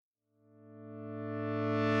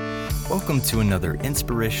Welcome to another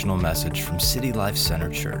inspirational message from City Life Center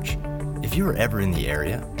Church. If you are ever in the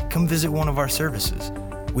area, come visit one of our services.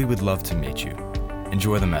 We would love to meet you.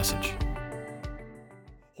 Enjoy the message.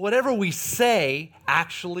 Whatever we say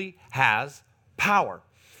actually has power.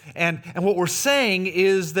 And what we're saying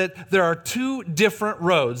is that there are two different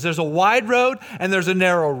roads. There's a wide road and there's a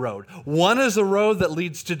narrow road. One is a road that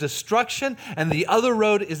leads to destruction, and the other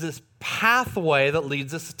road is this pathway that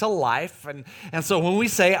leads us to life. And so when we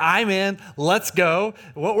say, I'm in, let's go,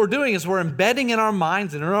 what we're doing is we're embedding in our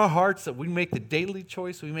minds and in our hearts that we make the daily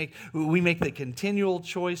choice, we make the continual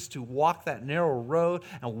choice to walk that narrow road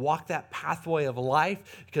and walk that pathway of life,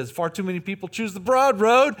 because far too many people choose the broad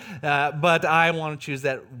road, but I want to choose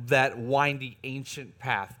that windy, ancient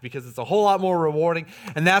path because it's a whole lot more rewarding,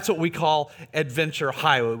 and that's what we call Adventure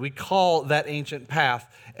Highway. We call that ancient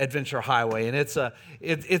path Adventure Highway, and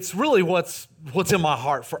it's really what's in my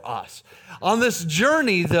heart for us. On this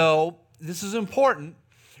journey, though, this is important.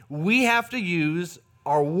 We have to use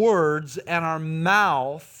our words and our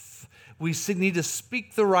mouth. We need to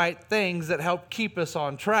speak the right things that help keep us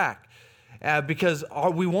on track. Because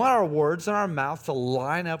we want our words and our mouth to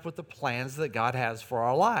line up with the plans that God has for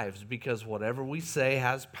our lives, because whatever we say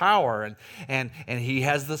has power, and He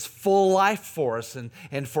has this full life for us,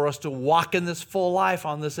 and for us to walk in this full life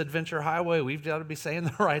on this adventure highway, we've got to be saying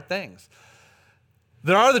the right things.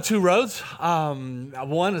 There are the two roads.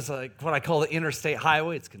 One is like what I call the interstate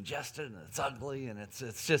highway. It's congested and it's ugly, and it's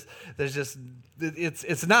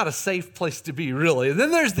not a safe place to be, really. And then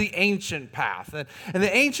there's the ancient path, and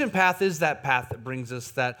the ancient path is that path that brings us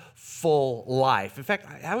that full life. In fact,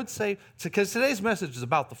 I would say, because today's message is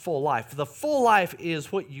about the full life. The full life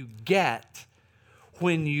is what you get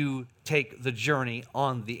when you take the journey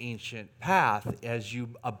on the ancient path, as you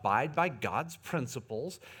abide by God's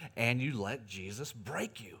principles and you let Jesus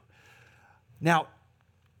break you. Now,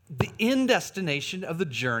 the end destination of the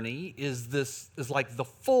journey is like the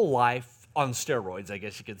full life on steroids, I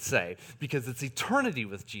guess you could say, because it's eternity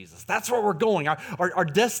with Jesus. That's where we're going. Our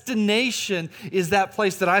destination is that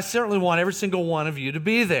place that I certainly want every single one of you to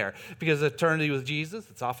be there, because eternity with Jesus,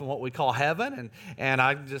 it's often what we call heaven, and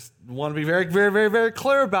I just want to be very, very, very, very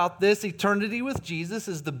clear about this. Eternity with Jesus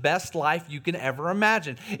is the best life you can ever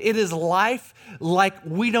imagine. It is life like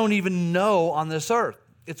we don't even know on this earth.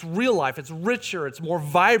 It's real life. It's richer. It's more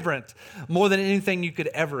vibrant, more than anything you could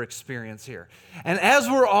ever experience here. And as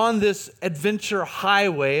we're on this adventure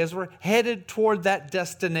highway, as we're headed toward that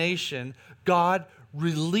destination, God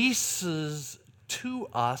releases to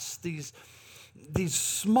us these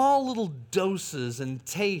small little doses and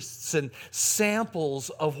tastes and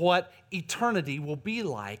samples of what eternity will be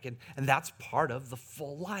like. And that's part of the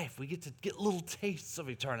full life. We get to get little tastes of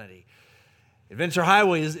eternity. Adventure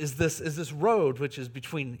Highway is this road which is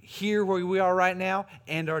between here where we are right now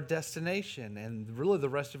and our destination. And really the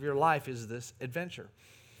rest of your life is this adventure.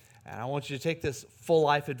 And I want you to take this full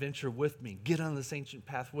life adventure with me. Get on this ancient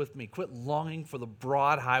path with me. Quit longing for the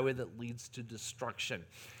broad highway that leads to destruction.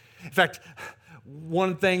 In fact,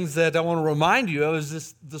 one of the things that I want to remind you of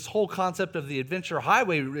is this whole concept of the adventure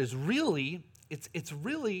highway is really, it's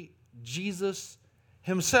really Jesus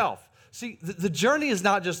himself. See, the journey is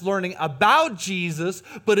not just learning about Jesus,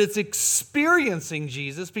 but it's experiencing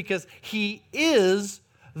Jesus, because he is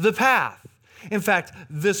the path. In fact,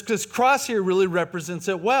 this cross here really represents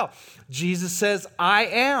it well. Jesus says, I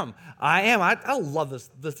am. I love this.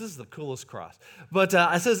 This is the coolest cross. But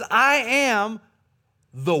it says, I am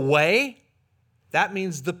the way. That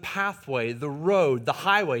means the pathway, the road, the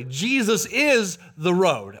highway. Jesus is the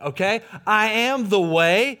road, okay? I am the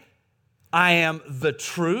way. I am the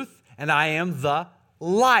truth. And I am the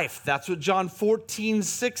life. That's what John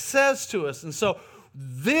 14:6 says to us. And so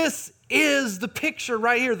this is the picture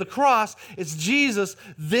right here, the cross. It's Jesus.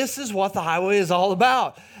 This is what the highway is all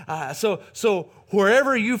about. So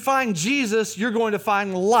wherever you find Jesus, you're going to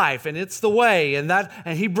find life, and it's the way, and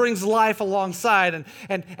he brings life alongside,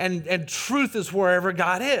 and truth is wherever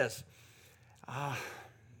God is.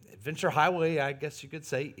 Adventure Highway, I guess you could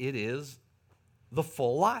say, it is the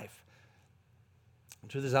full life. The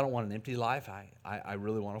truth is, I don't want an empty life. I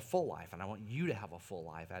really want a full life, and I want you to have a full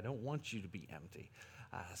life. I don't want you to be empty.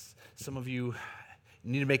 Some of you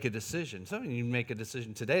need to make a decision. Some of you need to make a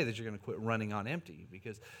decision today that you're going to quit running on empty,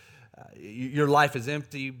 because your life is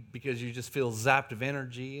empty because you just feel zapped of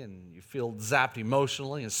energy, and you feel zapped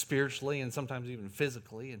emotionally and spiritually and sometimes even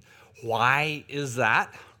physically. And why is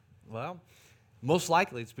that? Well, most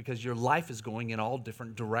likely it's because your life is going in all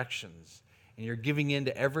different directions. and you're giving in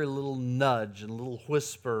to every little nudge and little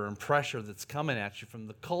whisper and pressure that's coming at you from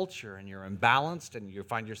the culture, and you're imbalanced, and you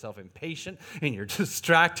find yourself impatient, and you're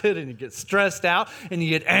distracted, and you get stressed out, and you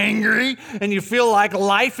get angry, and you feel like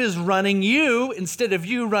life is running you instead of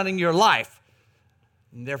you running your life.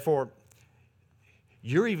 And therefore, some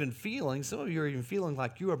of you are even feeling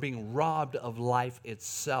like you are being robbed of life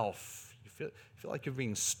itself. You feel like you're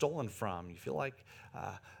being stolen from. You feel like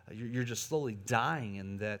you're just slowly dying,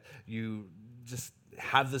 and that you just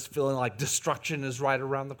have this feeling like destruction is right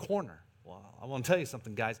around the corner. Well, I want to tell you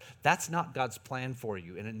something, guys. That's not God's plan for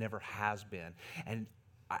you, and it never has been. And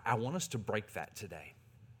I want us to break that today.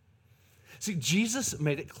 See, Jesus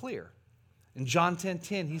made it clear. In John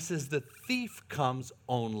 10:10, he says, the thief comes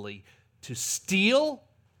only to steal,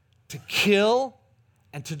 to kill,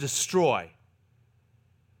 and to destroy.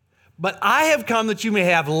 But I have come that you may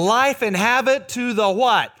have life and have it to the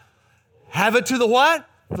what? Have it to the what?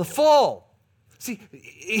 The full. See,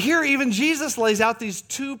 here even Jesus lays out these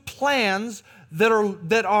two plans that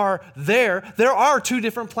are there. There are two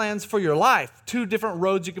different plans for your life, two different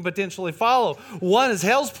roads you can potentially follow. One is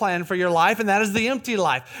hell's plan for your life, and that is the empty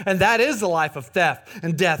life. And that is the life of theft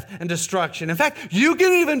and death and destruction. In fact, you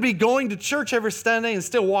can even be going to church every Sunday and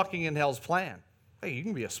still walking in hell's plan. Hey, you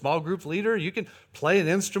can be a small group leader. You can play an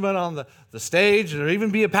instrument on the stage, or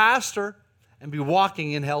even be a pastor and be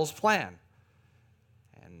walking in hell's plan.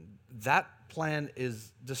 And that plan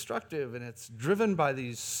is destructive, and it's driven by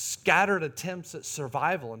these scattered attempts at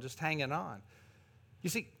survival and just hanging on. You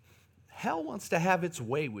see, hell wants to have its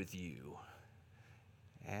way with you.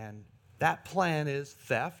 And that plan is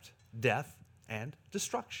theft, death, and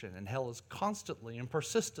destruction. And hell is constantly and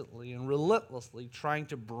persistently and relentlessly trying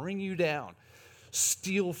to bring you down,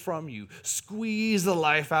 steal from you, squeeze the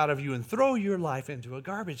life out of you, and throw your life into a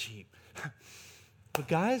garbage heap. But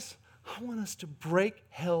guys, I want us to break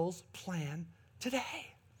hell's plan today.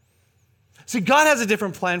 See, God has a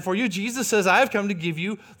different plan for you. Jesus says, I have come to give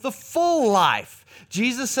you the full life.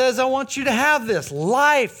 Jesus says, I want you to have this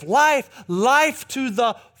life to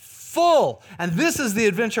the full. And this is the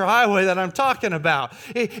adventure highway that I'm talking about.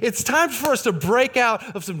 It's time for us to break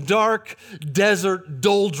out of some dark desert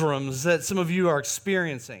doldrums that some of you are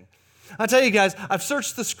experiencing. I'll tell you guys, I've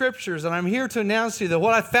searched the scriptures, and I'm here to announce to you that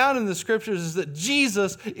what I found in the scriptures is that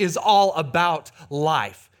Jesus is all about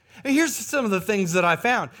life. And here's some of the things that I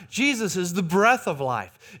found. Jesus is the breath of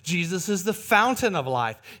life. Jesus is the fountain of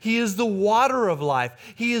life. He is the water of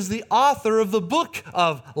life. He is the author of the book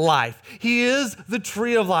of life. He is the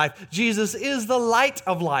tree of life. Jesus is the light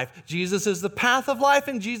of life. Jesus is the path of life,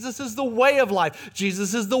 and Jesus is the way of life.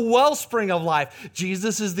 Jesus is the wellspring of life.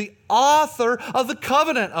 Jesus is the author of the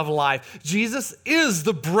covenant of life. Jesus is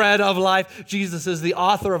the bread of life. Jesus is the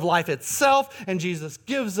author of life itself, and Jesus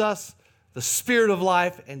gives us the spirit of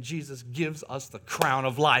life, and Jesus gives us the crown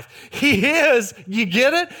of life. He is, you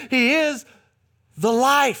get it? He is the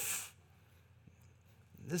life.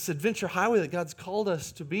 This adventure highway that God's called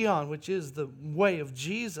us to be on, which is the way of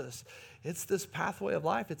Jesus, it's this pathway of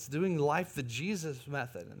life. It's doing life the Jesus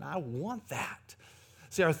method, and I want that.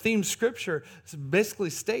 See, our theme scripture basically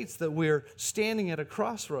states that we're standing at a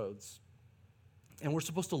crossroads, and we're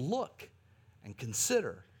supposed to look and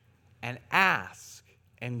consider and ask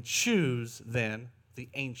and choose then the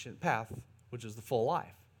ancient path, which is the full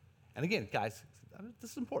life. And again, guys,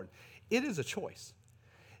 this is important. It is a choice.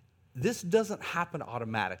 This doesn't happen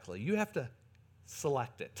automatically. You have to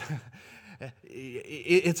select it.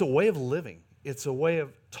 It's a way of living. It's a way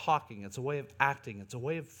of talking. It's a way of acting. It's a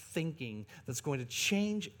way of thinking that's going to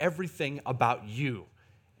change everything about you.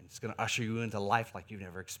 And it's going to usher you into life like you've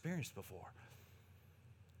never experienced before.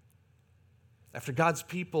 After God's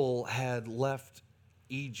people had left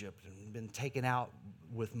Egypt and been taken out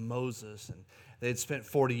with Moses, and they had spent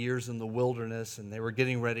 40 years in the wilderness, and they were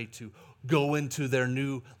getting ready to go into their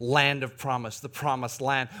new land of promise, the promised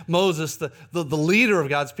land. Moses, the leader of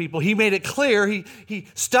God's people, he made it clear. He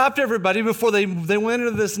stopped everybody before they went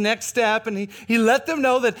into this next step, and he let them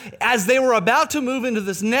know that as they were about to move into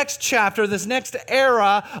this next chapter, this next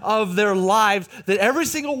era of their lives, that every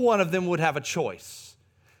single one of them would have a choice.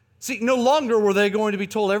 See, no longer were they going to be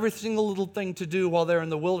told every single little thing to do while they're in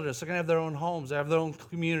the wilderness. They're going to have their own homes. They have their own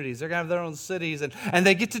communities. They're going to have their own cities, and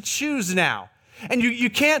they get to choose now. And you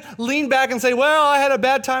can't lean back and say, well, I had a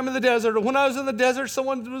bad time in the desert. Or when I was in the desert,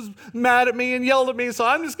 someone was mad at me and yelled at me, so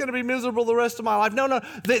I'm just going to be miserable the rest of my life. No.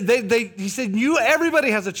 He said,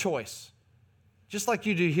 everybody has a choice, just like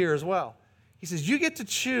you do here as well. He says, you get to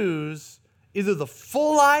choose either the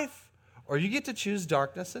full life or you get to choose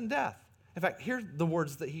darkness and death. In fact, here's the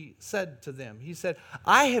words that he said to them. He said,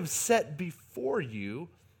 I have set before you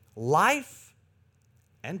life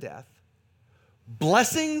and death,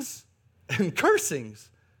 blessings and cursings.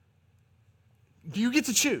 You get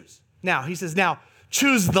to choose. Now, he says, now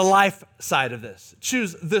choose the life side of this.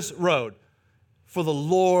 Choose this road. For the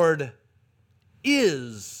Lord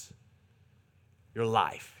is your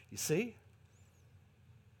life. You see?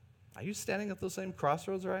 Are you standing at those same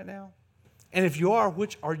crossroads right now? And if you are,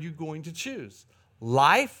 which are you going to choose?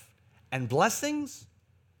 Life and blessings?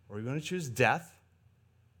 Or are you going to choose death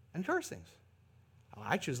and cursings? Oh,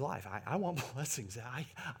 I choose life. I want blessings.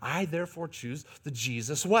 I therefore choose the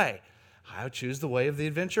Jesus way. I choose the way of the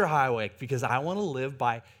adventure highway because I want to live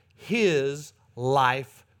by his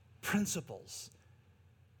life principles.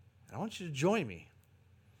 And I want you to join me.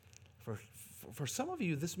 For some of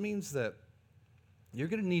you, this means that you're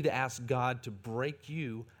going to need to ask God to break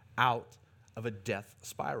you out of a death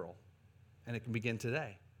spiral. And it can begin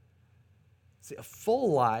today. See, a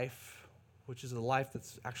full life, which is a life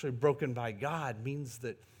that's actually broken by God, means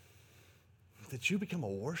that you become a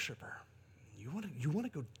worshiper. You want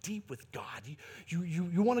to go deep with God.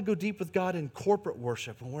 You want to go deep with God in corporate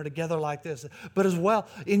worship when we're together like this, but as well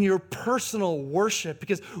in your personal worship.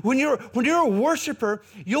 Because when you're a worshiper,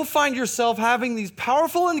 you'll find yourself having these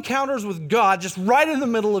powerful encounters with God just right in the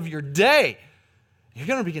middle of your day. You're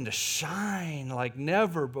going to begin to shine like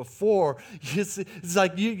never before. It's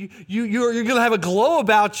like you're going to have a glow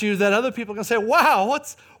about you that other people are going to say, wow,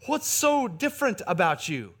 what's so different about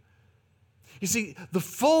you? You see, the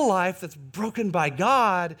full life that's broken by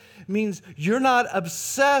God means you're not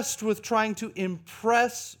obsessed with trying to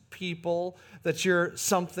impress people that you're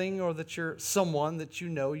something or that you're someone that you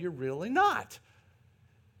know you're really not.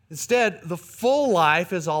 Instead, the full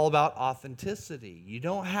life is all about authenticity. You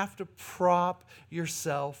don't have to prop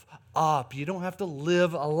yourself up. You don't have to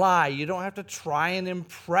live a lie. You don't have to try and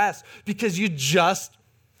impress because you just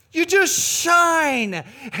shine.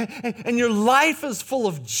 And your life is full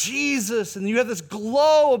of Jesus, and you have this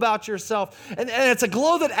glow about yourself. And it's a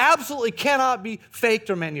glow that absolutely cannot be faked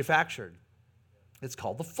or manufactured. It's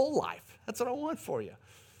called the full life. That's what I want for you.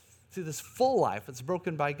 See, this full life that's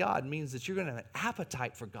broken by God means that you're going to have an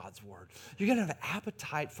appetite for God's word. You're going to have an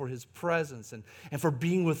appetite for his presence and for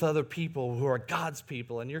being with other people who are God's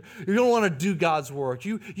people. And you're going to want to do God's work.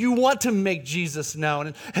 You want to make Jesus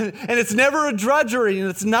known. And it's never a drudgery and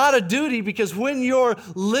it's not a duty, because when you're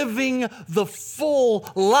living the full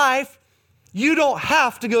life, you don't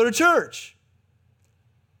have to go to church.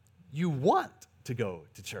 You want to go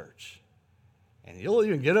to church. And you'll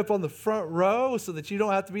even get up on the front row so that you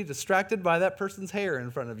don't have to be distracted by that person's hair in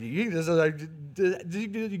front of you. You're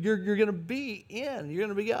going to be in. You're going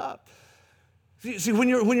to be up. See, when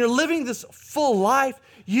you're living this full life,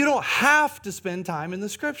 you don't have to spend time in the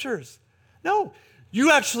Scriptures. No,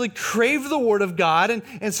 you actually crave the Word of God,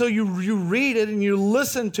 and so you read it and you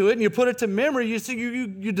listen to it and you put it to memory.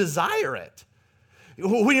 You desire it.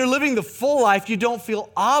 When you're living the full life, you don't feel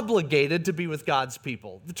obligated to be with God's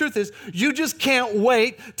people. The truth is, you just can't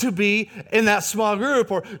wait to be in that small group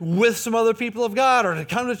or with some other people of God, or to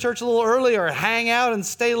come to church a little early, or hang out and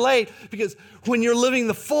stay late, because when you're living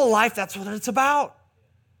the full life, that's what it's about.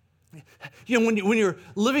 You know, when you're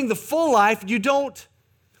living the full life, you don't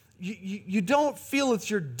feel it's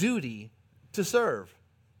your duty to serve,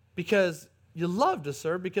 because you love to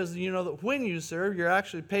serve, because you know that when you serve, you're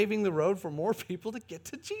actually paving the road for more people to get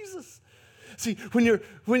to Jesus. See, when you're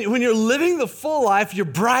living the full life, you're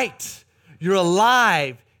bright, you're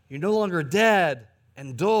alive, you're no longer dead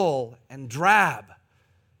and dull and drab.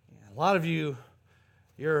 A lot of you,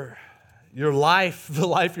 your life, the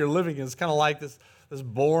life you're living is kind of like this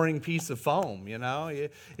boring piece of foam, you know.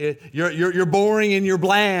 You're boring and you're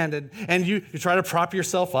bland, and you try to prop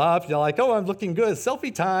yourself up. You're like, oh, I'm looking good.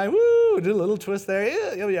 Selfie time. Woo, do a little twist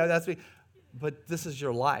there. Yeah, that's me. But this is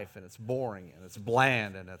your life, and it's boring, and it's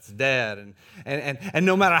bland, and it's dead. And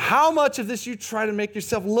no matter how much of this you try to make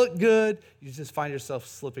yourself look good, you just find yourself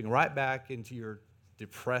slipping right back into your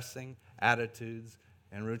depressing attitudes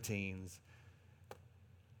and routines.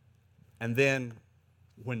 And then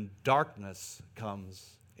when darkness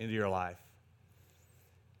comes into your life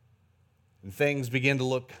and things begin to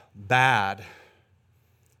look bad,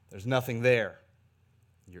 there's nothing there.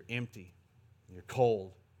 You're empty, you're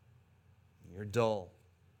cold, you're dull,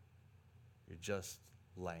 you're just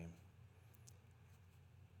lame,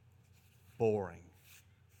 boring.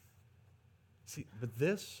 See, but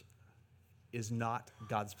this is not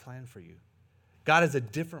God's plan for you. God has a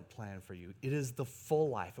different plan for you. It is the full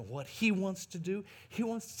life. And what he wants to do, he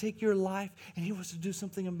wants to take your life and he wants to do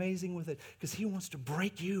something amazing with it because he wants to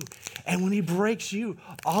break you. And when he breaks you,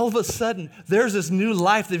 all of a sudden, there's this new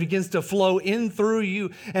life that begins to flow in through you.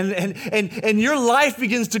 And your life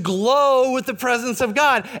begins to glow with the presence of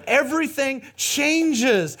God. Everything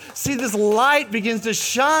changes. See, this light begins to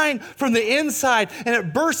shine from the inside and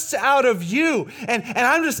it bursts out of you. And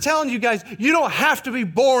I'm just telling you guys, you don't have to be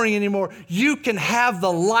boring anymore. You can have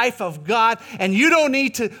the life of God, and you don't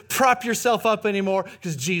need to prop yourself up anymore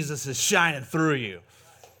because Jesus is shining through you.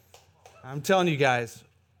 I'm telling you guys,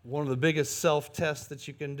 one of the biggest self-tests that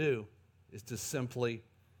you can do is to simply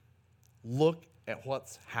look at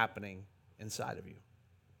what's happening inside of you.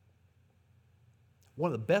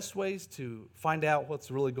 One of the best ways to find out what's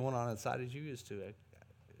really going on inside of you is to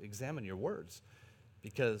examine your words,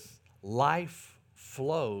 because life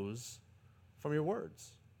flows from your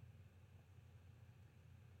words.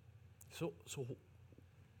 So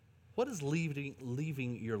what is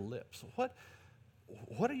leaving your lips?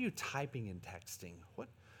 What are you typing and texting?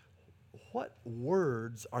 What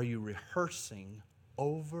words are you rehearsing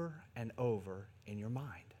over and over in your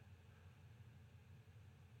mind?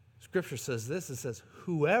 Scripture says this. It says,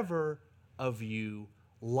 whoever of you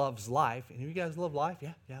loves life. And you guys love life?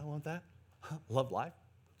 Yeah, I want that. Love life.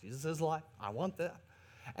 Jesus is life. I want that.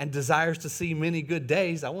 And desires to see many good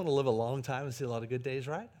days. I want to live a long time and see a lot of good days,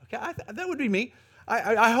 right? Okay, that would be me.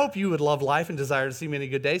 I hope you would love life and desire to see many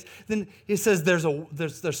good days. Then he says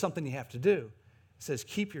there's something you have to do. It says,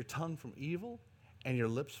 keep your tongue from evil and your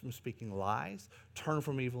lips from speaking lies. Turn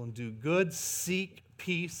from evil and do good. Seek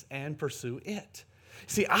peace and pursue it.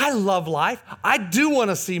 See, I love life. I do want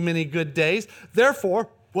to see many good days. Therefore,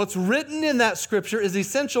 what's written in that scripture is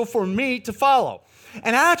essential for me to follow.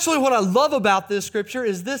 And actually what I love about this scripture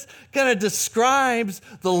is this kind of describes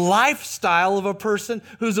the lifestyle of a person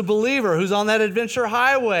who's a believer, who's on that adventure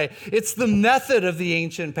highway. It's the method of the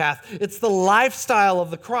ancient path. It's the lifestyle of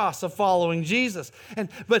the cross, of following Jesus.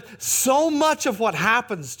 But so much of what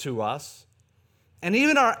happens to us, and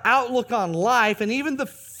even our outlook on life, and even the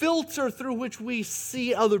filter through which we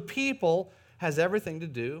see other people, has everything to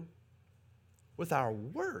do with our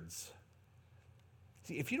words.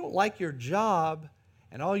 See, if you don't like your job,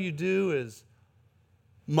 and all you do is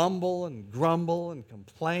mumble and grumble and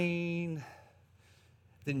complain,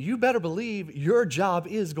 then you better believe your job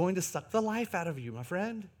is going to suck the life out of you, my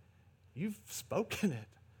friend. You've spoken it.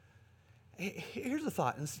 Here's a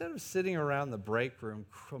thought. Instead of sitting around the break room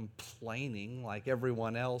complaining like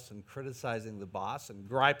everyone else and criticizing the boss and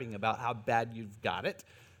griping about how bad you've got it,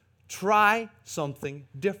 try something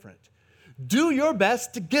different. Do your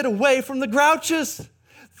best to get away from the grouches.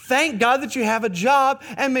 Thank God that you have a job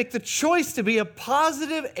and make the choice to be a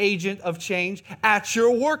positive agent of change at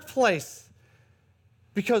your workplace.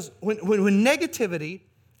 Because when negativity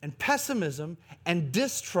and pessimism and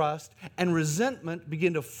distrust and resentment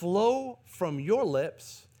begin to flow from your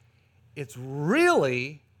lips, it's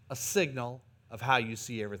really a signal of how you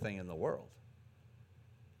see everything in the world.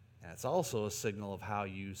 And it's also a signal of how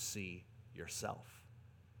you see yourself.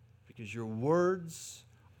 Because your words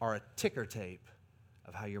are a ticker tape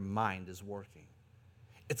of how your mind is working.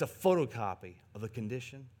 It's a photocopy of the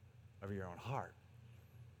condition of your own heart.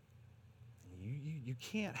 You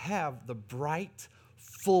can't have the bright,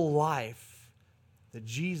 full life that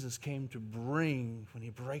Jesus came to bring when he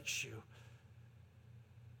breaks you,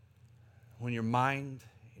 when your mind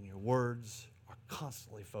and your words are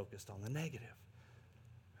constantly focused on the negative.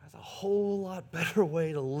 There's a whole lot better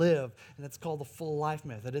way to live, and it's called the full life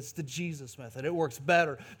method. It's the Jesus method. It works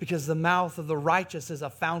better because the mouth of the righteous is a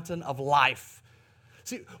fountain of life.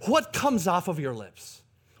 See, what comes off of your lips?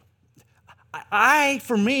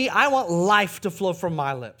 For me, I want life to flow from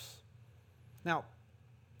my lips. Now,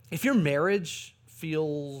 if your marriage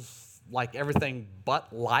feels like everything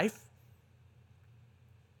but life,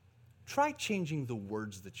 try changing the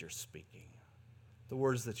words that you're speaking, the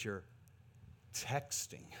words that you're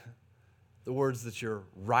texting, the words that you're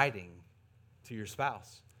writing to your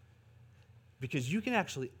spouse. Because you can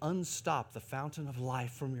actually unstop the fountain of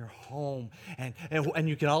life from your home. And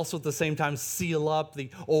you can also at the same time seal up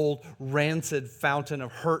the old rancid fountain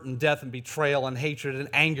of hurt and death and betrayal and hatred and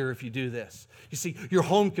anger if you do this. You see, your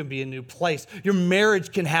home can be a new place. Your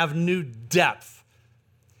marriage can have new depth.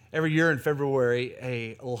 Every year in February,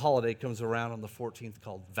 a little holiday comes around on the 14th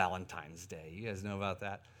called Valentine's Day. You guys know about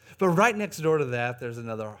that? But right next door to that, there's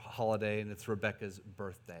another holiday, and it's Rebecca's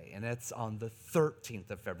birthday, and it's on the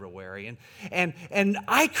 13th of February. And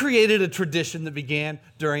I created a tradition that began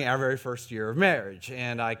during our very first year of marriage,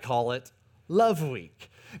 and I call it Love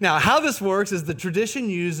Week. Now, how this works is the tradition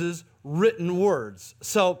uses written words.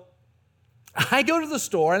 So I go to the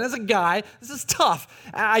store, and as a guy, this is tough.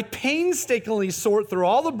 I painstakingly sort through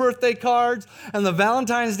all the birthday cards and the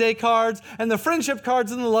Valentine's Day cards and the friendship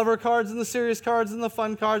cards and the lover cards and the serious cards and the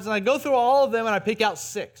fun cards, and I go through all of them and I pick out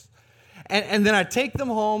 6. And then I take them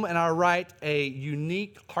home and I write a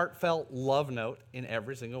unique, heartfelt love note in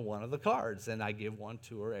every single one of the cards, and I give one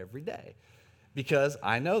to her every day. Because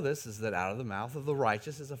I know this is that out of the mouth of the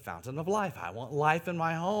righteous is a fountain of life. I want life in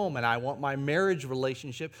my home, and I want my marriage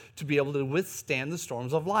relationship to be able to withstand the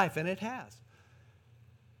storms of life, and it has.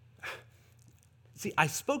 See, I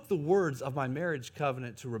spoke the words of my marriage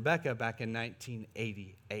covenant to Rebecca back in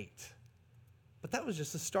 1988. But that was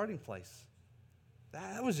just a starting place.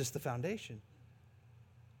 That was just the foundation.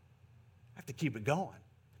 I have to keep it going.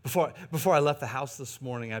 Before I left the house this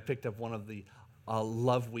morning, I picked up one of the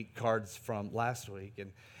Love Week cards from last week,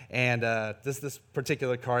 and this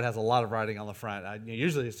particular card has a lot of writing on the front.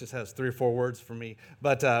 Usually it just has 3 or 4 words for me,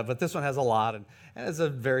 but this one has a lot, and it's a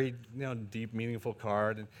very deep, meaningful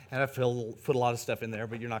card, and I put a lot of stuff in there.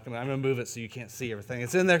 But I'm gonna move it so you can't see everything.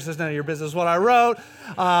 It's in there, so it's none of your business what I wrote.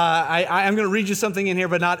 I'm gonna read you something in here,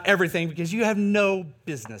 but not everything, because you have no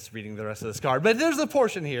business reading the rest of this card. But there's a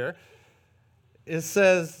portion here. It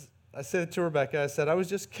says, I said to Rebecca, I was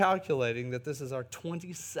just calculating that this is our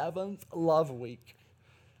 27th Love Week.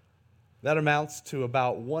 That amounts to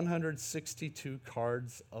about 162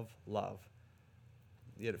 cards of love.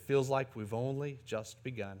 Yet it feels like we've only just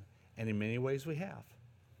begun, and in many ways we have.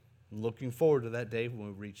 I'm looking forward to that day when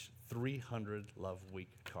we reach 300 Love Week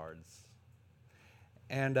cards.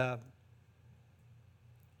 And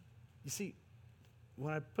you see,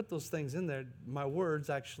 when I put those things in there, my words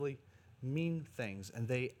actually mean things, and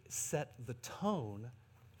they set the tone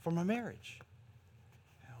for my marriage.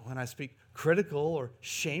 When I speak critical or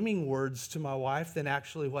shaming words to my wife, then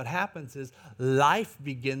actually what happens is life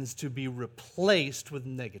begins to be replaced with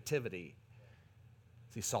negativity.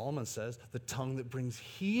 See, Solomon says the tongue that brings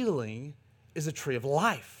healing is a tree of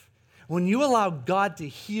life. When you allow God to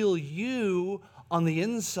heal you on the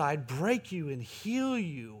inside, break you and heal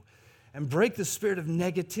you, and break the spirit of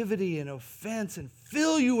negativity and offense and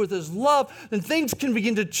fill you with His love, then things can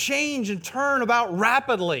begin to change and turn about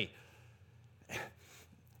rapidly.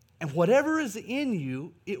 And whatever is in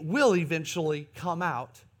you, it will eventually come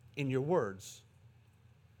out in your words.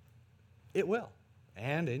 It will.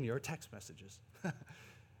 And in your text messages.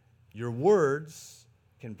 Your words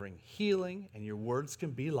can bring healing, and your words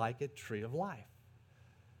can be like a tree of life.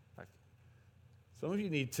 In fact, some of you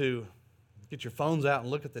need to get your phones out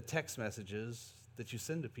and look at the text messages that you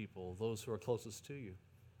send to people, those who are closest to you.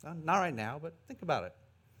 Not right now, but think about it.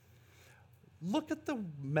 Look at the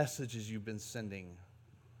messages you've been sending.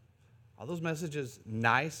 Are those messages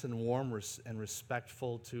nice and warm and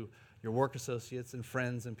respectful to your work associates and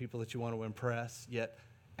friends and people that you want to impress, yet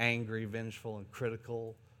angry, vengeful, and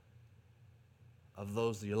critical of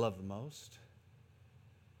those that you love the most?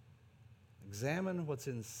 Examine what's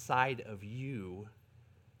inside of you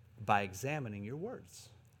by examining your words.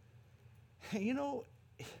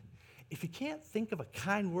 If you can't think of a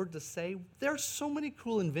kind word to say, there are so many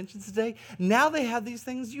cool inventions today. Now they have these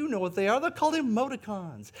things, you know what they are. They're called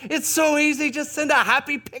emoticons. It's so easy, just send a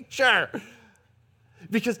happy picture.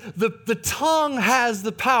 Because the tongue has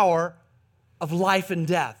the power of life and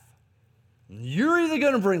death. You're either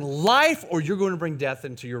going to bring life or you're going to bring death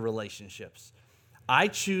into your relationships. I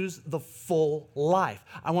choose the full life.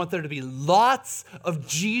 I want there to be lots of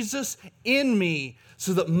Jesus in me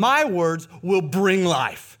so that my words will bring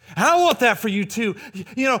life. And I want that for you too.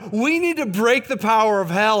 We need to break the power of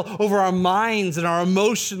hell over our minds and our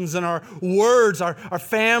emotions and our words, our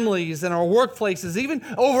families and our workplaces, even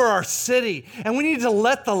over our city. And we need to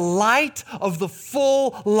let the light of the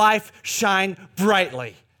full life shine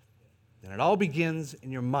brightly. And it all begins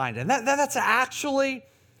in your mind. And that's actually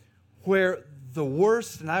where the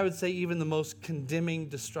worst, and I would say even the most condemning,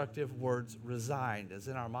 destructive words reside, is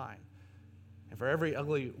in our mind. And for every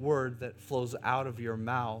ugly word that flows out of your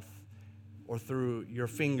mouth or through your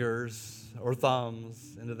fingers or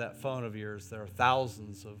thumbs into that phone of yours, there are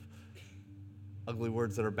thousands of ugly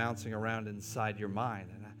words that are bouncing around inside your mind.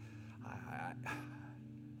 And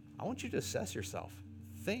I want you to assess yourself.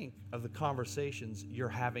 Think of the conversations you're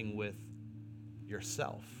having with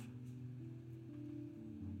yourself.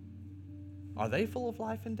 Are they full of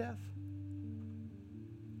life and death?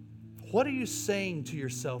 What are you saying to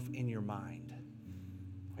yourself in your mind?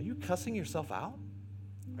 Are you cussing yourself out?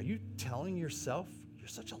 Are you telling yourself you're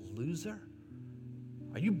such a loser?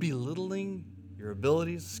 Are you belittling your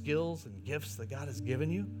abilities, skills, and gifts that God has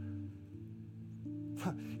given you?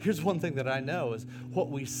 Here's one thing that I know is what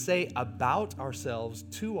we say about ourselves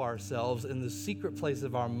to ourselves in the secret place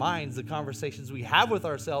of our minds, the conversations we have with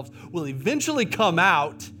ourselves will eventually come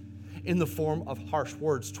out in the form of harsh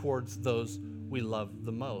words towards those we love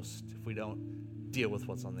the most if we don't deal with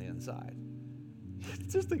what's on the inside.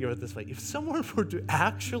 Just think of it this way. If someone were to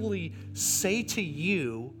actually say to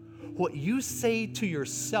you what you say to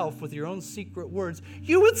yourself with your own secret words,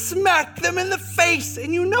 you would smack them in the face,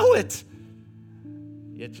 and you know it.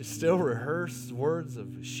 Yet you still rehearse words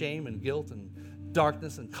of shame and guilt and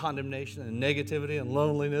darkness and condemnation and negativity and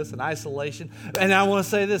loneliness and isolation. And I want to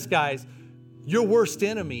say this, guys. Your worst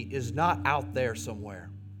enemy is not out there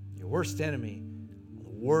somewhere. Your worst enemy are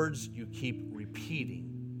the words you keep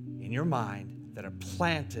repeating in your mind that are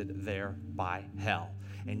planted there by hell.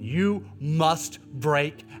 And you must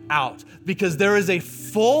break out because there is a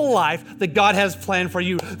full life that God has planned for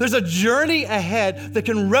you. There's a journey ahead that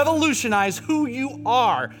can revolutionize who you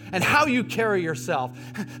are and how you carry yourself.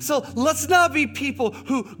 So let's not be people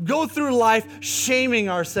who go through life shaming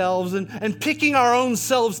ourselves and picking our own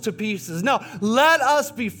selves to pieces. No, let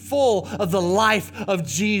us be full of the life of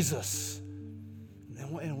Jesus.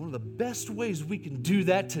 And one of the best ways we can do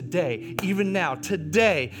that today, even now,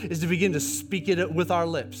 today, is to begin to speak it with our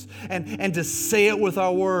lips and to say it with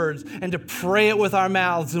our words and to pray it with our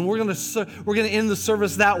mouths. And we're going to end the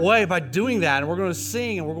service that way by doing that. And we're going to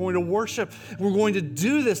sing and we're going to worship. We're going to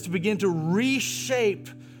do this to begin to reshape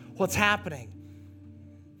what's happening.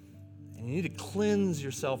 And you need to cleanse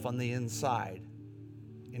yourself on the inside,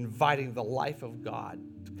 inviting the life of God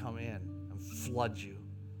to come in and flood you.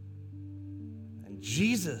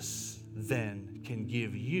 Jesus then can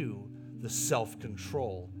give you the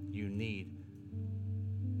self-control you need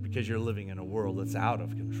because you're living in a world that's out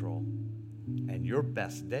of control and your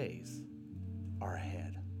best days are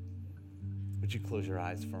ahead. Would you close your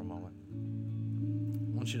eyes for a moment?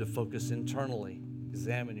 I want you to focus internally,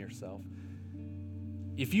 examine yourself.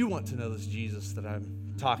 If you want to know this Jesus that I'm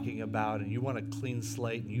talking about and you want a clean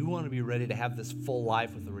slate and you want to be ready to have this full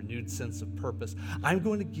life with a renewed sense of purpose, I'm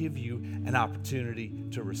going to give you an opportunity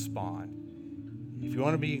to respond. If you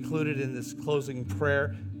want to be included in this closing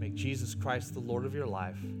prayer, make Jesus Christ the Lord of your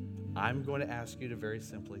life, I'm going to ask you to very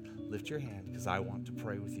simply lift your hand because I want to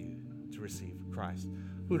pray with you to receive Christ.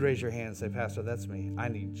 Who would raise your hand and say, Pastor, that's me. I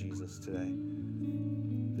need Jesus today.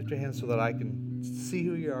 Lift your hand so that I can see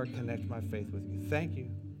who you are, connect my faith with you. Thank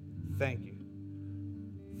you. Thank you.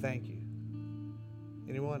 Thank you.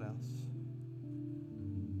 Anyone else?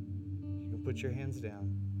 You can put your hands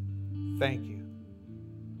down. Thank you.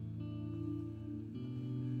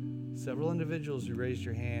 Several individuals who raised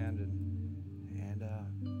your hand, and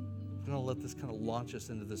I'm going to let this kind of launch us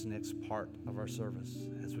into this next part of our service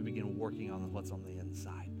as we begin working on what's on the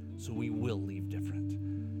inside. So we will leave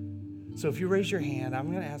different. So if you raise your hand, I'm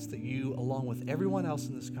going to ask that you, along with everyone else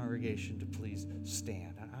in this congregation, to please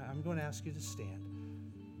stand. I'm going to ask you to stand.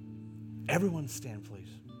 Everyone stand, please.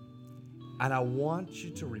 And I want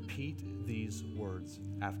you to repeat these words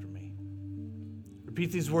after me.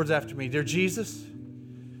 Repeat these words after me. Dear Jesus,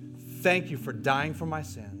 thank you for dying for my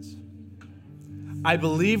sins. I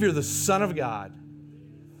believe you're the Son of God.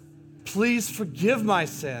 Please forgive my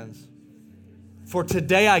sins. For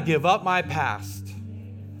today I give up my past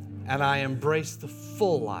and I embrace the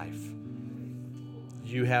full life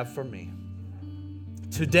you have for me.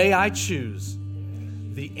 Today I choose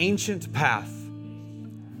the ancient path,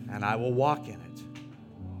 and I will walk in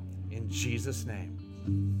it. In Jesus' name,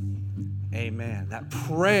 amen. That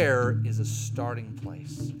prayer is a starting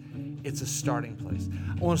place. It's a starting place.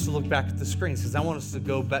 I want us to look back at the screens because I want us to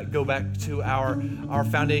go back to our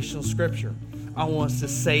foundational scripture. I want us to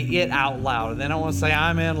say it out loud. And then I want to say,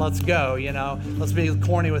 I'm in, let's go, Let's be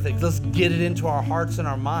corny with it. Let's get it into our hearts and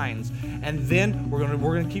our minds. And then we're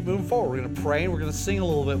gonna keep moving forward. We're gonna pray and we're gonna sing a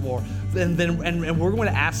little bit more. And we're going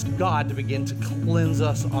to ask God to begin to cleanse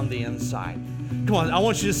us on the inside. Come on, I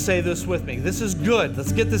want you to say this with me. This is good.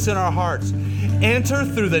 Let's get this in our hearts. Enter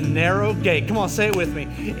through the narrow gate. Come on, say it with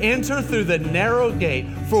me. Enter through the narrow gate.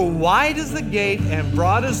 For wide is the gate and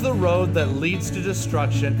broad is the road that leads to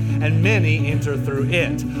destruction, and many enter through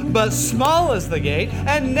it. But small is the gate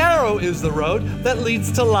and narrow is the road that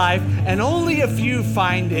leads to life, and only a few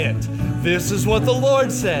find it. This is what the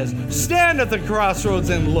Lord says. Stand at the crossroads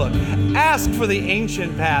and look. Ask for the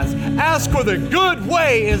ancient paths. Ask where the good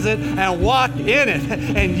way is it and walk in it.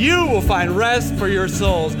 And you will find rest for your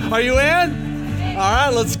souls. Are you in? All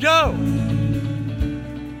right, let's go.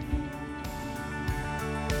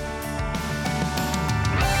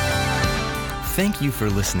 Thank you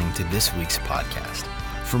for listening to this week's podcast.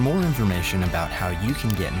 For more information about how you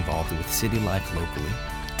can get involved with City Life locally,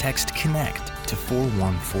 text CONNECT to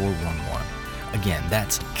 41411. Again,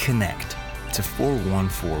 that's connect to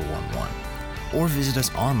 41411. Or visit us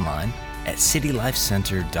online at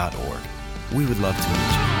citylifecenter.org. We would love to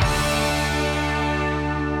meet you.